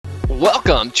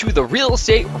Welcome to the Real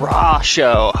Estate Raw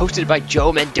Show, hosted by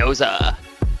Joe Mendoza.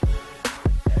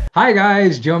 Hi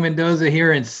guys, Joe Mendoza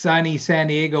here in sunny San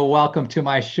Diego. Welcome to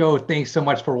my show. Thanks so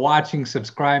much for watching,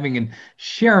 subscribing, and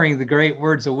sharing the great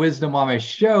words of wisdom on my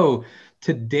show.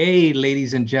 Today,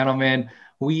 ladies and gentlemen,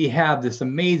 we have this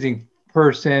amazing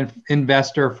person,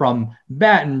 investor from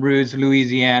Baton Rouge,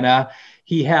 Louisiana.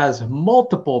 He has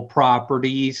multiple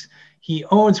properties. He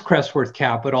owns Crestworth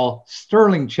Capital.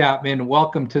 Sterling Chapman,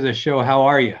 welcome to the show. How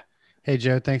are you? Hey,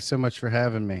 Joe, thanks so much for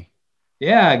having me.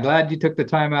 Yeah, glad you took the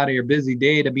time out of your busy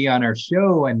day to be on our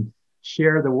show and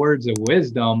share the words of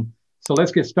wisdom. So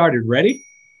let's get started. Ready?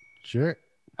 Sure.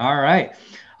 All right.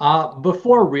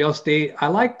 Before real estate, I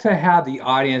like to have the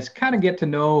audience kind of get to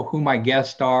know who my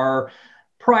guests are.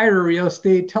 Prior to real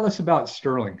estate, tell us about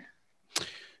Sterling.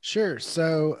 Sure.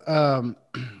 So,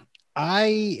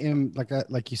 I am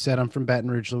like you said, I'm from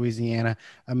Baton Rouge, Louisiana.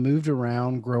 I moved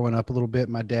around growing up a little bit.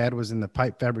 My dad was in the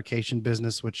pipe fabrication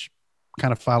business, which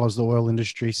kind of follows the oil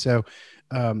industry. So,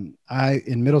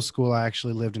 in middle school, I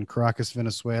actually lived in Caracas,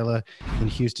 Venezuela, then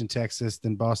Houston, Texas,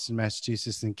 then Boston,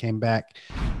 Massachusetts, and came back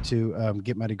to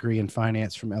get my degree in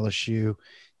finance from LSU.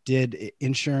 Did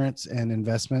insurance and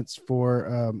investments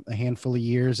for a handful of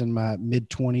years in my mid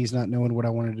 20s, not knowing what I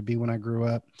wanted to be when I grew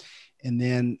up. And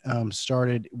then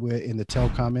started in the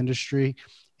telecom industry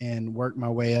and worked my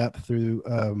way up through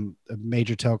a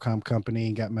major telecom company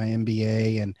and got my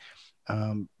MBA and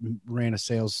ran a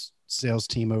sales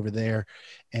team over there.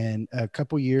 And a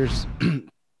couple years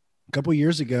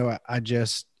ago,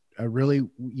 I really,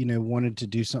 wanted to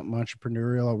do something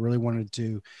entrepreneurial. I really wanted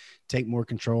to take more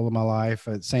control of my life.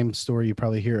 Same story you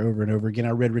probably hear over and over again.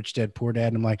 I read Rich Dad, Poor Dad,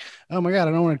 and I'm like, oh my God,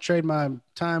 I don't want to trade my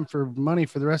time for money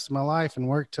for the rest of my life and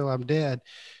work till I'm dead.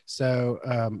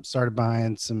 So started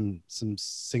buying some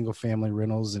single family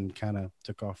rentals and kind of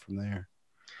took off from there.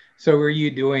 So were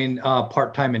you doing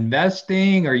part-time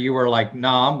investing, or you were like, no,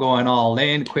 I'm going all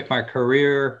in, quit my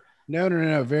career?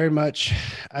 No, very much.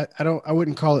 I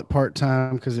wouldn't call it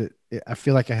part-time because I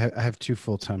feel like I have two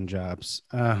full-time jobs.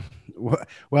 Well,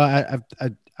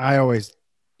 I always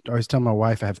tell my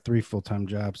wife I have three full-time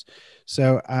jobs.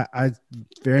 So I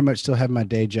very much still have my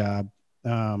day job,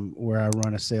 where I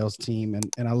run a sales team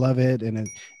and I love it and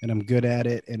I'm good at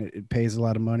it and it pays a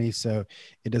lot of money. So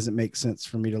it doesn't make sense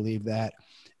for me to leave that.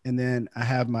 And then I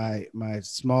have my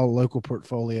small local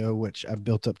portfolio, which I've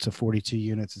built up to 42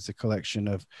 units. It's a collection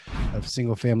of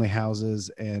single family houses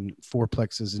and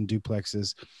fourplexes and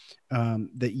duplexes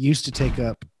that used to take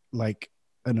up like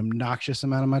an obnoxious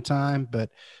amount of my time.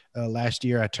 But last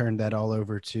year I turned that all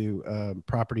over to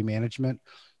property management.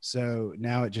 So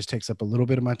now it just takes up a little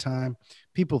bit of my time.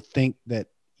 People think that,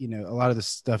 a lot of this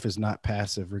stuff is not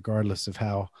passive, regardless of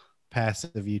how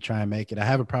passive you try and make it. I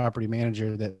have a property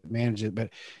manager that manages it, but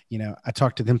I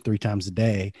talk to them 3 times a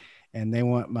day and they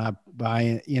want my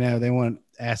buy-in, they want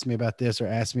to ask me about this or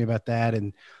ask me about that.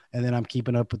 And then I'm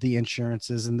keeping up with the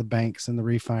insurances and the banks and the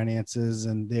refinances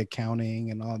and the accounting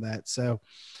and all that. So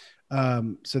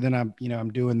then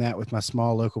I'm doing that with my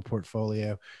small local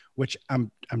portfolio, which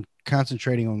I'm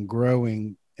concentrating on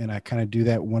growing, and I kind of do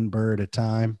that one bird at a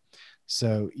time.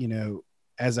 So,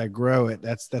 as I grow it,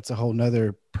 that's a whole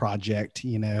nother project.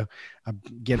 I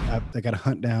got to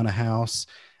hunt down a house.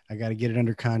 I got to get it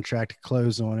under contract,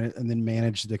 close on it, and then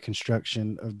manage the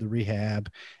construction of the rehab,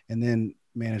 and then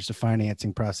manage the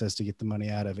financing process to get the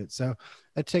money out of it. So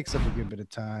that takes up a good bit of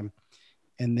time.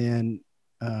 And then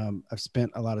I've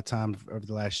spent a lot of time over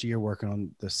the last year working on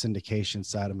the syndication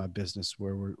side of my business,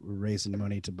 where we're raising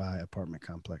money to buy apartment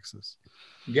complexes.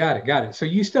 Got it. So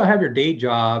you still have your day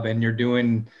job and you're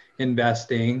doing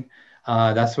investing.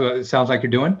 That's what it sounds like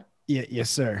you're doing. Yeah. Yes,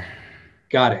 sir.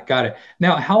 Got it.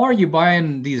 Now, how are you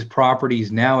buying these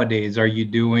properties nowadays? Are you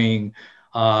doing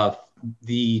uh,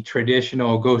 the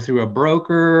traditional go through a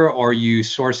broker, or are you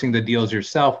sourcing the deals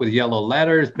yourself with yellow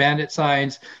letters, bandit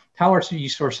signs? How are you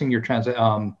sourcing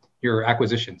your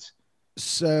acquisitions?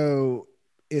 So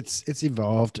it's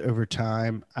evolved over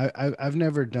time. I've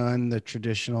never done the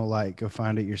traditional like go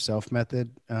find it yourself method,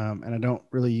 and I don't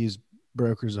really use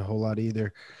brokers a whole lot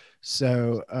either.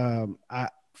 So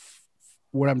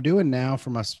what I'm doing now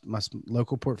for my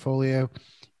local portfolio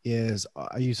is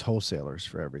I use wholesalers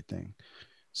for everything.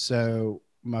 So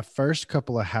my first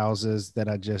couple of houses that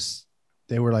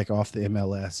they were like off the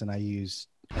MLS, and I used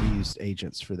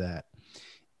agents for that.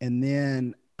 And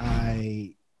then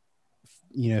I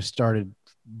started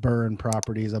burn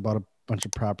properties. I bought a bunch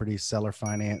of properties, seller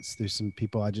finance through some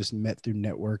people I just met through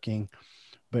networking.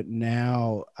 But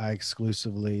now I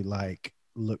exclusively like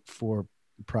look for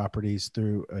properties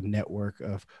through a network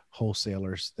of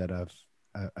wholesalers that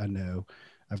I know.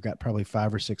 I've got probably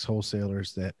 5 or 6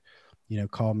 wholesalers that,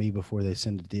 call me before they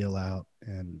send a deal out,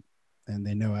 and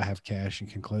they know I have cash and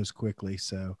can close quickly.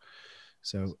 So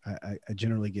I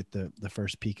generally get the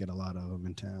first peek at a lot of them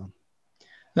in town.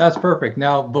 That's perfect.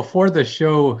 Now, before the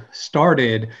show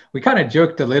started, we kind of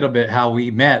joked a little bit how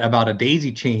we met about a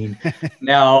daisy chain.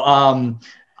 Now,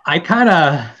 I kind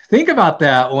of think about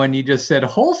that when you just said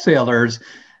wholesalers.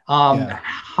 Yeah.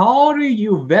 How do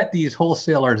you vet these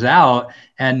wholesalers out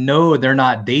and know they're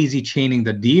not daisy chaining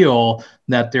the deal,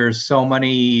 that there's so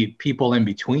many people in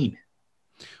between?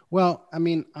 Well, I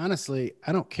mean, honestly,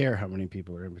 I don't care how many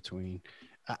people are in between.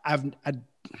 I, I've I,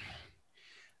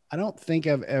 I don't think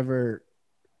I've ever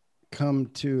come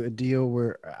to a deal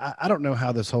where I don't know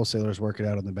how this wholesalers work it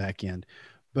out on the back end,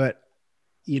 but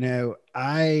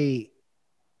I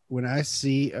when I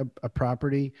see a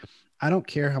property, I don't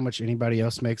care how much anybody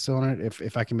else makes on it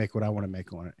if I can make what I want to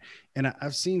make on it. And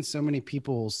I've seen so many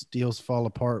people's deals fall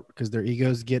apart because their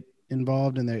egos get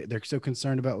involved and they're so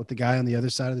concerned about what the guy on the other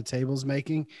side of the table is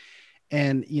making.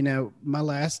 And my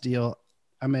last deal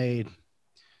I made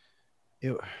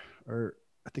it, or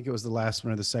I think it was the last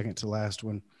one or the second to last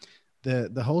one.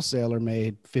 The wholesaler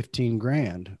made 15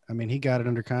 grand. I mean, he got it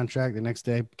under contract the next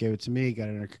day, gave it to me, got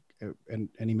it under, and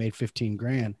he made 15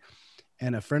 grand.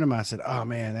 And a friend of mine said, "Oh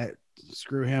man, that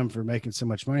screw him for making so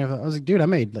much money." I was like, "Dude, I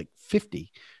made like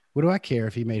 50. What do I care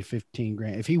if he made 15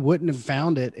 grand? If he wouldn't have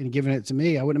found it and given it to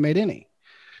me, I wouldn't have made any."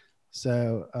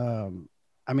 So,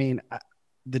 I mean,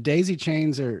 the daisy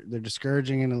chains they're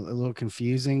discouraging and a little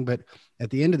confusing, but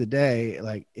at the end of the day,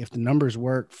 like if the numbers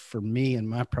work for me and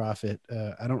my profit,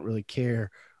 I don't really care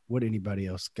what anybody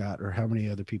else got or how many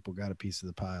other people got a piece of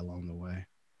the pie along the way.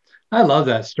 I love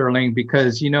that, Sterling,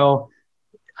 because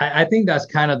I think that's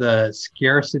kind of the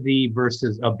scarcity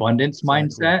versus abundance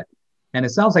Exactly. mindset. And it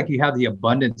sounds like you have the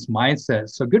abundance mindset.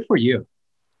 So good for you.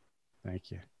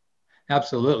 Thank you.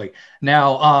 Absolutely.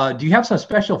 Now, do you have some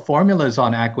special formulas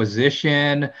on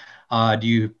acquisition? Do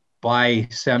you buy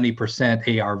 70%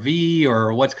 ARV,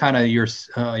 or what's kind of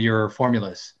your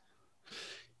formulas?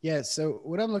 Yeah. So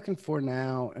what I'm looking for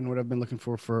now and what I've been looking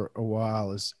for a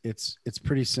while is it's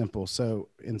pretty simple. So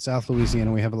in South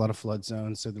Louisiana, we have a lot of flood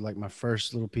zones. So like my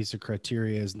first little piece of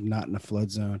criteria is not in a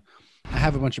flood zone. I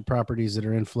have a bunch of properties that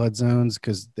are in flood zones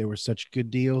because they were such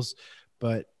good deals.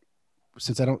 But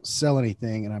since I don't sell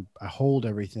anything and I hold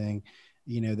everything,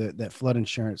 that flood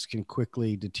insurance can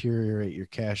quickly deteriorate your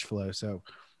cash flow. So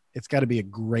it's got to be a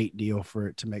great deal for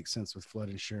it to make sense with flood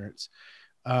insurance.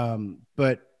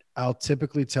 But I'll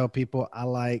typically tell people I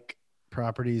like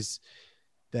properties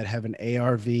that have an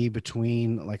ARV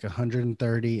between like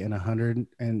 130 and 100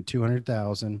 and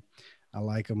 200,000. I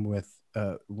like them with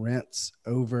rents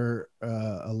over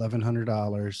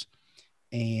 $1,100,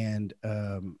 and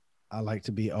I like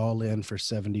to be all in for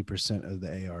 70% of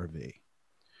the ARV.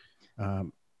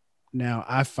 Now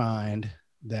I find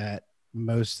that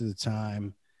most of the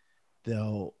time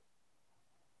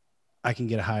I can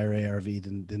get a higher ARV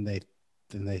than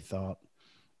they thought.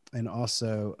 And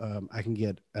also I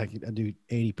do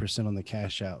 80% on the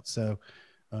cash out. So,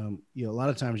 a lot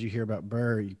of times you hear about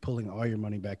Burr, you pulling all your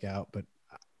money back out, but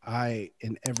I,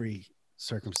 in every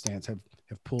circumstance have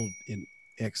pulled in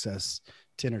excess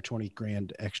 10 or 20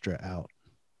 grand extra out.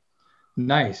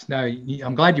 Nice. Now,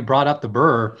 I'm glad you brought up the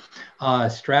Burr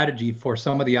strategy. For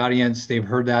some of the audience, they've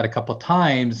heard that a couple of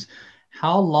times.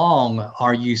 How long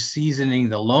are you seasoning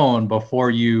the loan before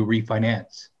you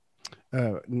refinance?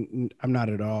 I'm not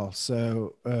at all.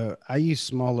 So I use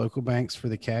small local banks for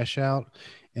the cash out,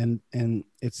 and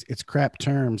it's crap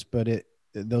terms, but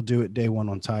they'll do it day one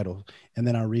on title, and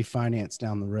then I'll refinance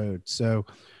down the road. So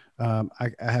I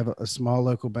have a small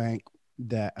local bank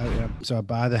so I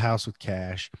buy the house with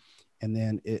cash, and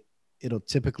then it'll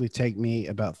typically take me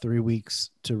about 3 weeks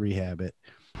to rehab it,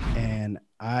 and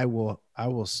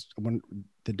when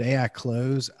the day I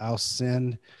close, I'll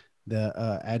send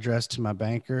the address to my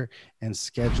banker and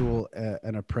schedule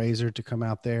an appraiser to come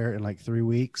out there in like 3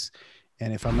 weeks.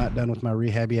 And if I'm not done with my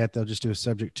rehab yet, they'll just do a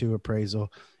subject to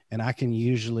appraisal. And I can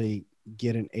usually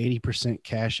get an 80%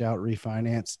 cash out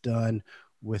refinance done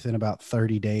within about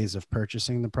 30 days of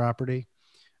purchasing the property.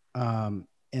 And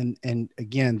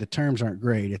again, the terms aren't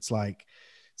great. It's like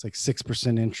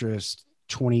 6% interest,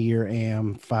 20-year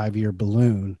AM, 5-year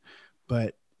balloon.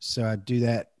 But so I do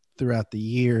that throughout the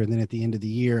year. And then at the end of the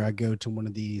year, I go to one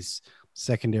of these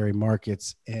secondary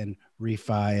markets and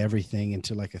refi everything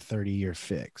into like a 30-year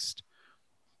fixed.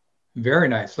 Very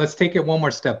nice. Let's take it one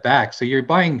more step back. So you're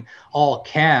buying all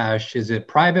cash. Is it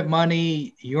private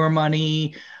money, your money,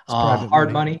 It's private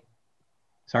hard money. money?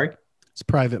 Sorry? It's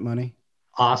private money.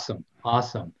 Awesome.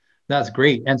 Awesome. That's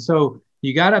great. And so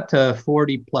You got up to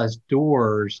 40 plus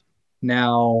doors.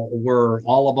 Now, were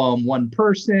all of them one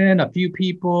person, a few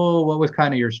people? What was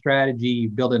kind of your strategy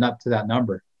building up to that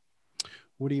number?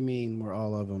 What do you mean? Were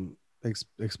all of them?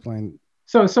 Explain.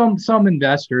 So some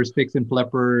investors, fix and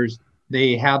flippers,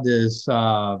 they have this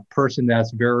person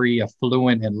that's very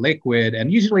affluent and liquid,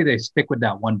 and usually they stick with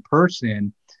that one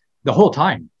person the whole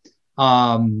time.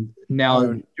 Now,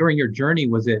 Oh, during your journey,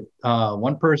 was it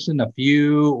one person, a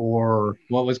few, or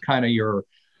what was kind of your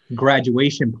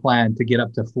graduation plan to get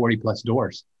up to 40 plus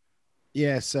doors?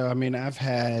 yeah. So I mean, I've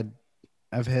had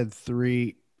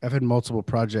three. I've had multiple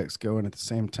projects going at the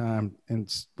same time,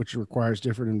 and which requires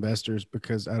different investors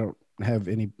because I don't have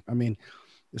any. I mean,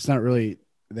 it's not really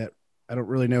that I don't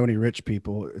really know any rich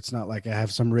people. It's not like I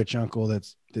have some rich uncle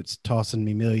that's tossing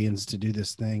me millions to do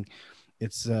this thing.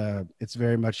 It's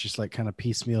very much just like kind of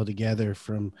piecemeal together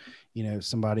from,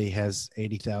 somebody has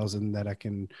 80,000 that I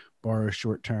can borrow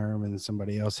short term, and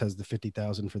somebody else has the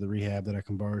 50,000 for the rehab that I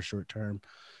can borrow short term.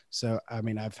 So I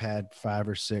mean, I've had five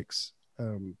or six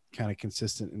kind of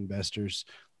consistent investors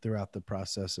throughout the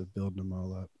process of building them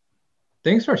all up.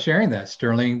 Thanks for sharing that,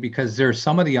 Sterling, because there's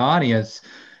some of the audience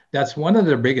that's one of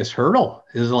their biggest hurdle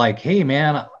is like, hey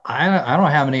man, I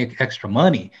don't have any extra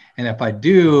money. And if I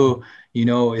do,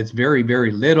 it's very,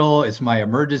 very little. It's my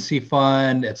emergency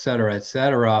fund, et cetera, et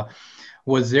cetera.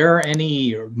 Was there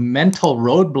any mental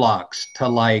roadblocks to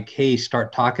like, hey,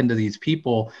 start talking to these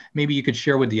people? Maybe you could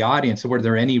share with the audience. Were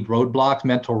there any roadblocks,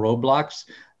 mental roadblocks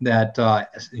that,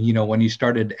 when you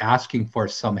started asking for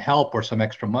some help or some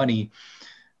extra money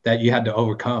that you had to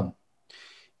overcome?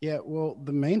 Yeah, well,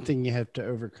 the main thing you have to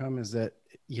overcome is that,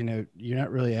 you're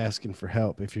not really asking for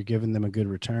help. If you're giving them a good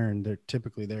return,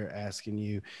 they're asking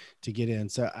you to get in.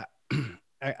 So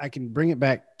I can bring it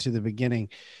back to the beginning.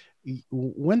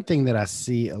 One thing that I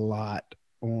see a lot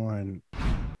on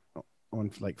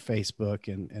like Facebook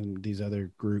and these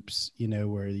other groups,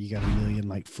 where you got a million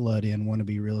like flood in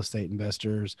wannabe real estate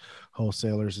investors,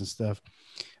 wholesalers and stuff.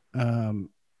 Um,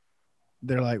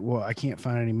 they're like, well, I can't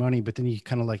find any money. But then you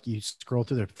kind of like you scroll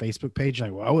through their Facebook page,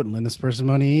 like, well, I wouldn't lend this person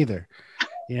money either.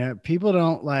 People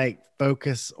don't like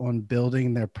focus on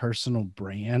building their personal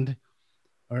brand,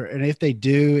 and if they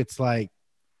do, it's like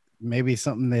maybe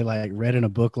something they like read in a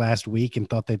book last week and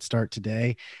thought they'd start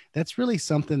today. That's really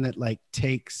something that like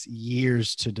takes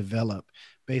years to develop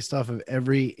based off of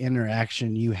every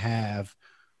interaction you have,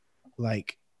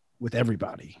 like with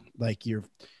everybody. Like you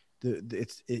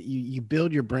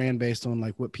build your brand based on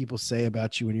like what people say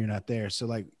about you when you're not there. So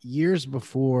like years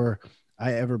before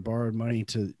I ever borrowed money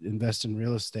to invest in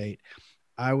real estate,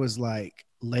 I was like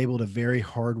labeled a very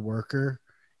hard worker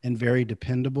and very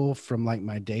dependable from like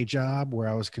my day job, where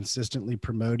I was consistently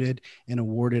promoted and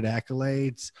awarded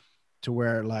accolades, to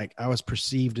where like I was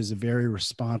perceived as a very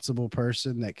responsible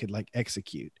person that could like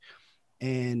execute.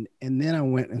 And then I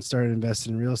went and started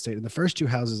investing in real estate. And the first two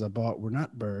houses I bought were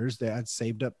not burrs. I'd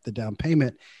saved up the down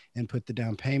payment and put the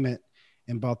down payment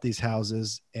and bought these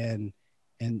houses and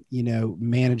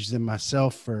managed them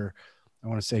myself for, I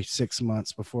want to say, 6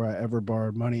 months before I ever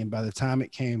borrowed money. And by the time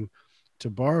it came to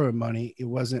borrow money, it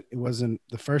wasn't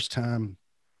the first time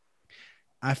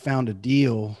I found a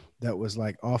deal that was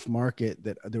like off market,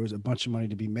 that there was a bunch of money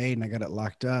to be made, and I got it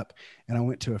locked up. And I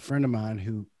went to a friend of mine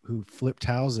who flipped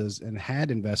houses and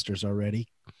had investors already.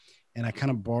 And I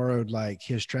kind of borrowed like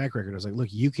his track record. I was like,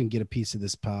 look, you can get a piece of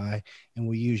this pie, and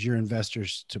we'll use your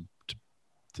investors to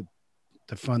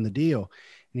fund the deal.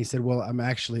 And he said, well, I'm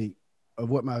actually, of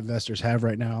what my investors have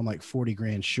right now, I'm like 40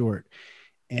 grand short.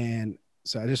 And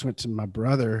so I just went to my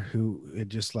brother, who had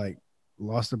just like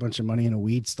lost a bunch of money in a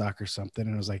weed stock or something.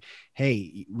 And I was like,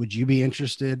 hey, would you be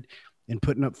interested in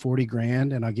putting up 40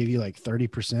 grand and I'll give you like 30%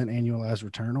 annualized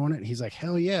return on it? And he's like,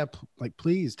 hell yeah. Like,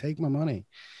 please take my money,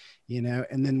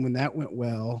 And then when that went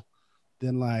well,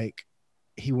 then like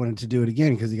he wanted to do it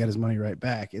again because he got his money right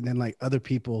back. And then like other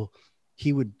people,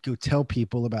 he would go tell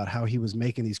people about how he was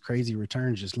making these crazy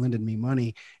returns, just lending me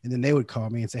money. And then they would call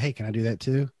me and say, hey, can I do that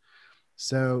too?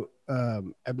 So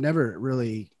I've never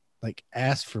really like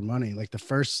asked for money. Like the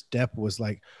first step was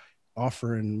like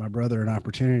offering my brother an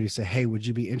opportunity to say, hey, would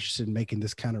you be interested in making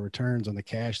this kind of returns on the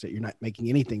cash that you're not making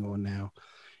anything on now?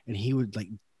 And he would like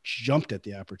jumped at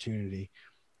the opportunity.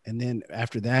 And then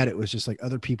after that, it was just like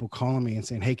other people calling me and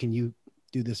saying, hey, can you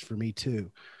do this for me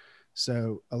too?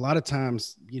 So a lot of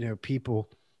times, people,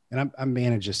 and I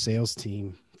manage a sales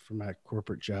team for my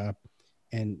corporate job,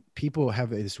 and people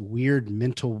have this weird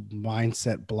mental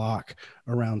mindset block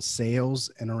around sales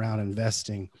and around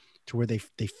investing, to where they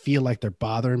feel like they're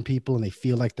bothering people and they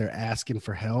feel like they're asking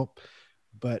for help.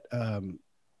 But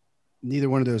neither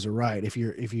one of those are right. If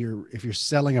you're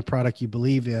selling a product you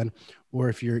believe in, or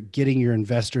if you're getting your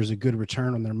investors a good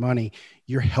return on their money,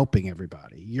 you're helping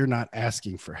everybody. You're not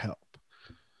asking for help.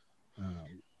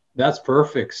 That's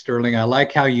perfect, Sterling. I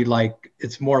like how you like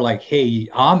it's more like, hey,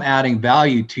 I'm adding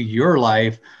value to your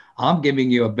life. I'm giving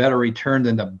you a better return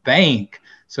than the bank.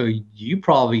 So you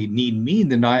probably need me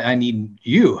than I need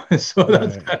you. So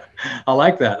that's Right. I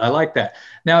like that. I like that.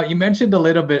 Now you mentioned a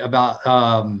little bit about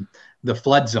the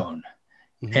flood zone.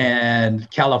 Mhm.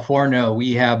 And California,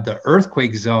 we have the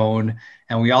earthquake zone,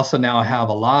 and we also now have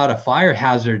a lot of fire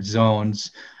hazard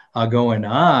zones going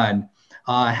on.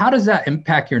 How does that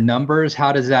impact your numbers?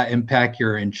 How does that impact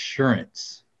your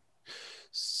insurance?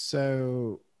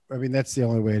 So, I mean, that's the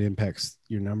only way it impacts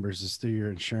your numbers is through your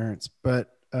insurance.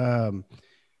 But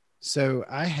so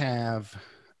I have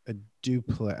a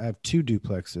duplex. I have two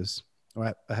duplexes.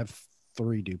 Well, I have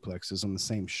three duplexes on the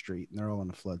same street, and they're all in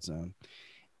the flood zone.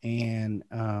 And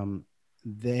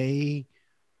they,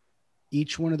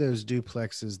 each one of those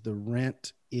duplexes, the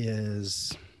rent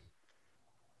is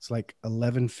it's like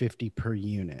 $11.50 per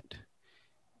unit.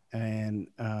 And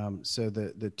so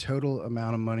the total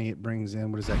amount of money it brings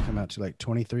in, what does that come out to? Like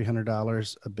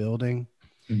 $2,300 a building.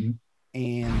 Mhm.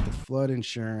 And the flood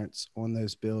insurance on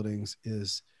those buildings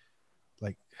is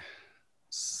like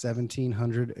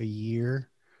 1,700 a year.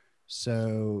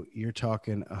 So you're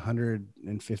talking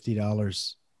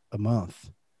 $150 a month,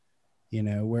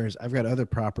 whereas I've got other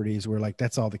properties where like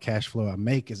that's all the cash flow I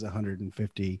make is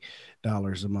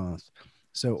 $150 a month.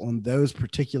 So on those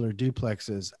particular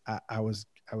duplexes, I was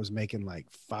making like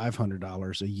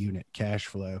 $500 a unit cash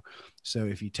flow. So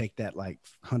if you take that like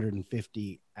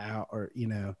 150 out, or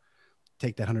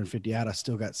take that 150 out, I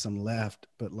still got some left.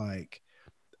 But like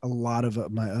a lot of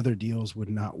my other deals would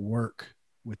not work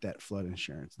with that flood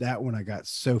insurance. That one I got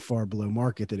so far below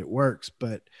market that it works.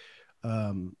 But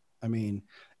I mean,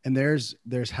 and there's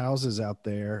houses out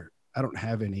there. I don't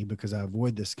have any because I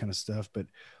avoid this kind of stuff, but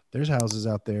there's houses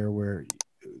out there where,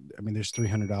 I mean, there's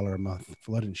 $300 a month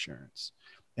flood insurance,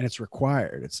 and it's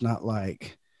required. It's not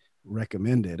like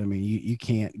recommended. I mean, you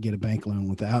can't get a bank loan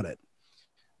without it.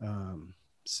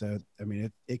 So, I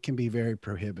mean, it can be very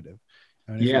prohibitive.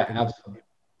 And Yeah, absolutely.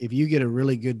 if you get a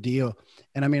really good deal,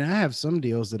 and I mean, I have some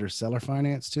deals that are seller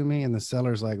financed to me, and the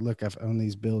seller's like, look, I've owned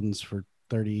these buildings for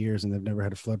 30 years and they've never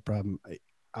had a flood problem.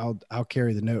 I'll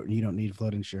carry the note and you don't need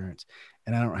flood insurance.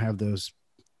 And I don't have those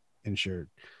insured.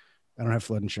 I don't have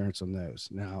flood insurance on those.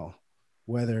 Now,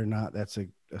 whether or not that's a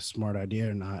smart idea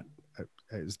or not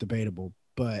is debatable,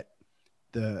 but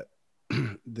the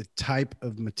the type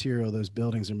of material those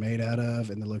buildings are made out of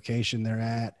and the location they're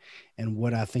at and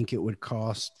what I think it would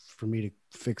cost for me to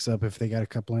fix up if they got a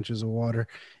couple inches of water,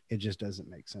 it just doesn't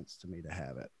make sense to me to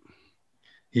have it.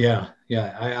 Yeah,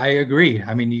 yeah, I agree.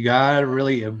 I mean, you gotta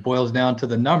really, it boils down to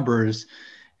the numbers,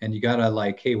 and you gotta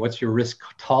like, hey, what's your risk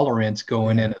tolerance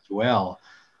going Yeah. in as well?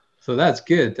 So that's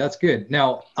good. That's good.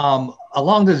 Now,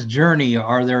 along this journey,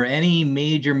 are there any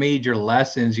major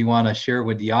lessons you want to share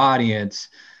with the audience?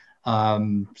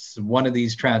 One of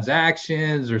these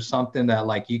transactions or something that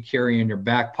like you carry in your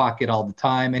back pocket all the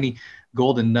time? Any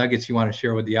golden nuggets you want to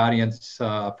share with the audience,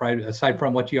 aside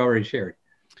from what you already shared?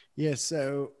 Yeah.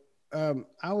 So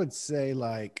I would say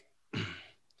like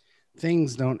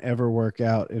things don't ever work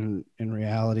out in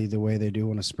reality the way they do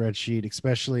on a spreadsheet,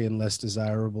 especially in less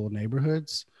desirable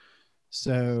neighborhoods.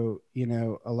 So,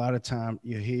 a lot of time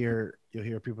you'll hear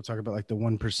people talk about like the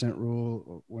 1%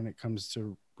 rule when it comes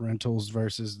to rentals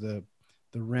versus the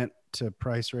rent to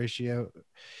price ratio.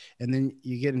 And then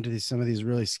you get into some of these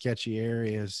really sketchy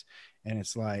areas and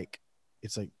it's like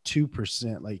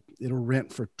 2%, like it'll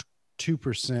rent for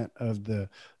 2% of the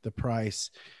price.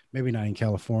 Maybe not in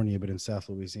California, but in South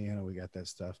Louisiana, we got that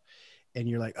stuff. And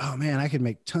you're like, oh man, I could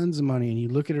make tons of money. And you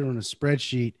look at it on a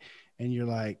spreadsheet and you're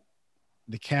like,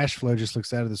 the cash flow just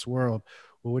looks out of this world.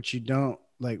 Well, what you don't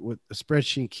like, what the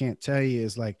spreadsheet can't tell you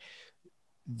is like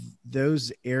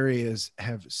those areas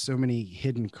have so many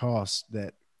hidden costs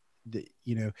that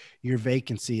your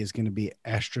vacancy is going to be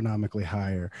astronomically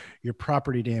higher, your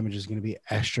property damage is going to be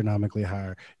astronomically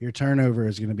higher, your turnover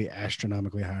is going to be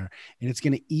astronomically higher, and it's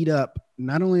going to eat up,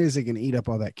 not only is it going to eat up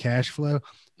all that cash flow,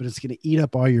 but it's going to eat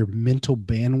up all your mental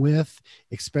bandwidth,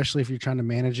 especially if you're trying to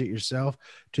manage it yourself,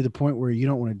 to the point where you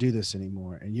don't want to do this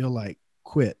anymore and you'll like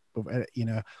quit.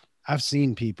 I've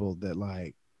seen people that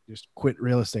like just quit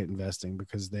real estate investing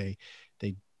because they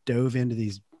dove into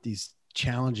these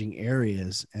challenging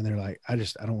areas and they're like, I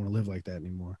don't want to live like that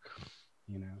anymore.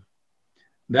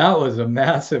 That was a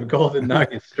massive golden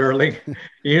nugget, Sterling.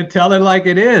 You tell it like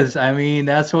it is. I mean,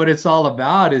 that's what it's all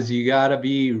about. Is you gotta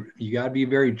be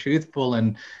very truthful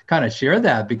and kind of share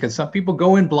that, because some people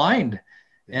go in blind,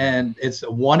 and it's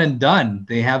a one and done.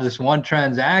 They have this one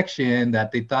transaction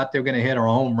that they thought they're going to hit a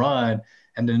home run,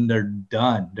 and then they're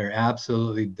done. They're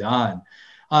absolutely done.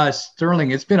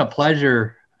 Sterling, it's been a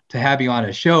pleasure to have you on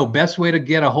a show. Best way to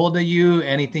get a hold of you?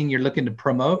 Anything you're looking to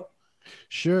promote?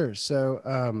 Sure.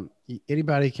 So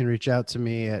anybody can reach out to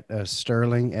me at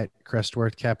Sterling at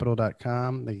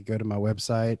crestworthcapital.com. They can go to my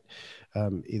website,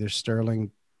 either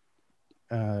Sterling.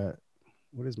 What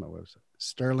is my website?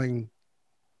 Sterling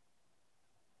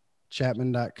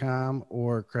Chapman.com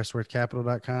or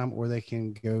crestworthcapital.com, or they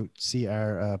can go see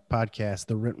our podcast,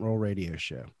 The Rent Roll Radio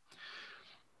Show.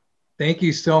 Thank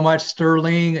you so much,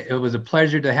 Sterling. It was a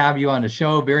pleasure to have you on the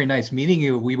show. Very nice meeting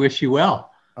you. We wish you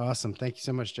well. Awesome. Thank you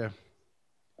so much, Joe.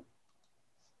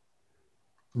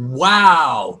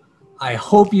 Wow. I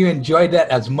hope you enjoyed that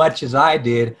as much as I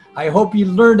did. I hope you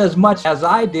learned as much as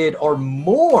I did or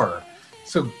more.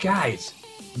 So guys,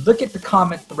 look at the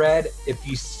comment thread. If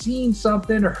you've seen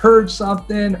something or heard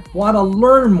something, want to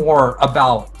learn more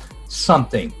about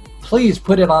something, please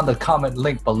put it on the comment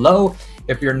link below.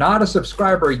 If you're not a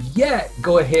subscriber yet,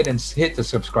 go ahead and hit the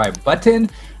subscribe button.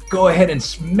 Go ahead and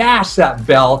smash that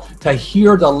bell to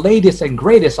hear the latest and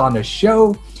greatest on the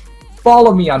show.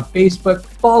 Follow me on Facebook.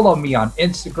 Follow me on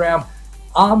Instagram.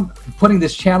 I'm putting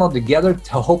this channel together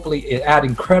to hopefully add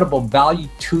incredible value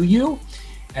to you.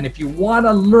 And if you want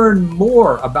to learn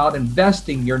more about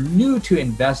investing, you're new to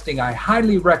investing, I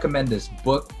highly recommend this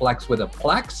book, Flex with a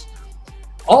Plex.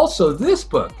 Also, this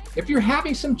book, if you're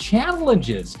having some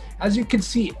challenges, as you can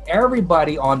see,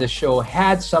 everybody on the show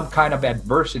had some kind of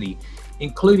adversity,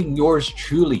 including yours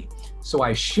truly. So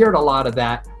I shared a lot of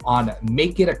that on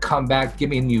Make It a Comeback,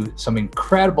 giving you some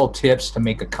incredible tips to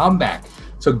make a comeback.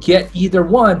 So get either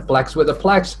one, Flex with a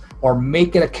Plex or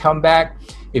Make It a Comeback.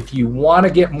 If you want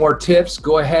to get more tips,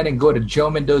 go ahead and go to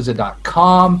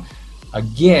joemendoza.com.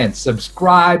 Again,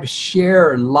 subscribe,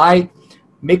 share, like,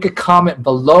 make a comment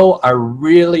below. I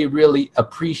really, really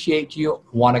appreciate you.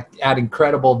 Want to add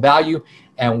incredible value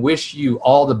and wish you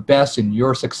all the best in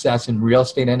your success in real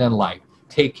estate and in life.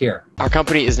 Take care. Our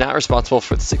company is not responsible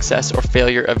for the success or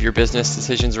failure of your business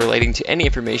decisions relating to any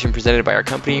information presented by our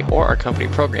company or our company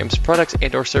programs, products,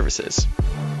 and/or services.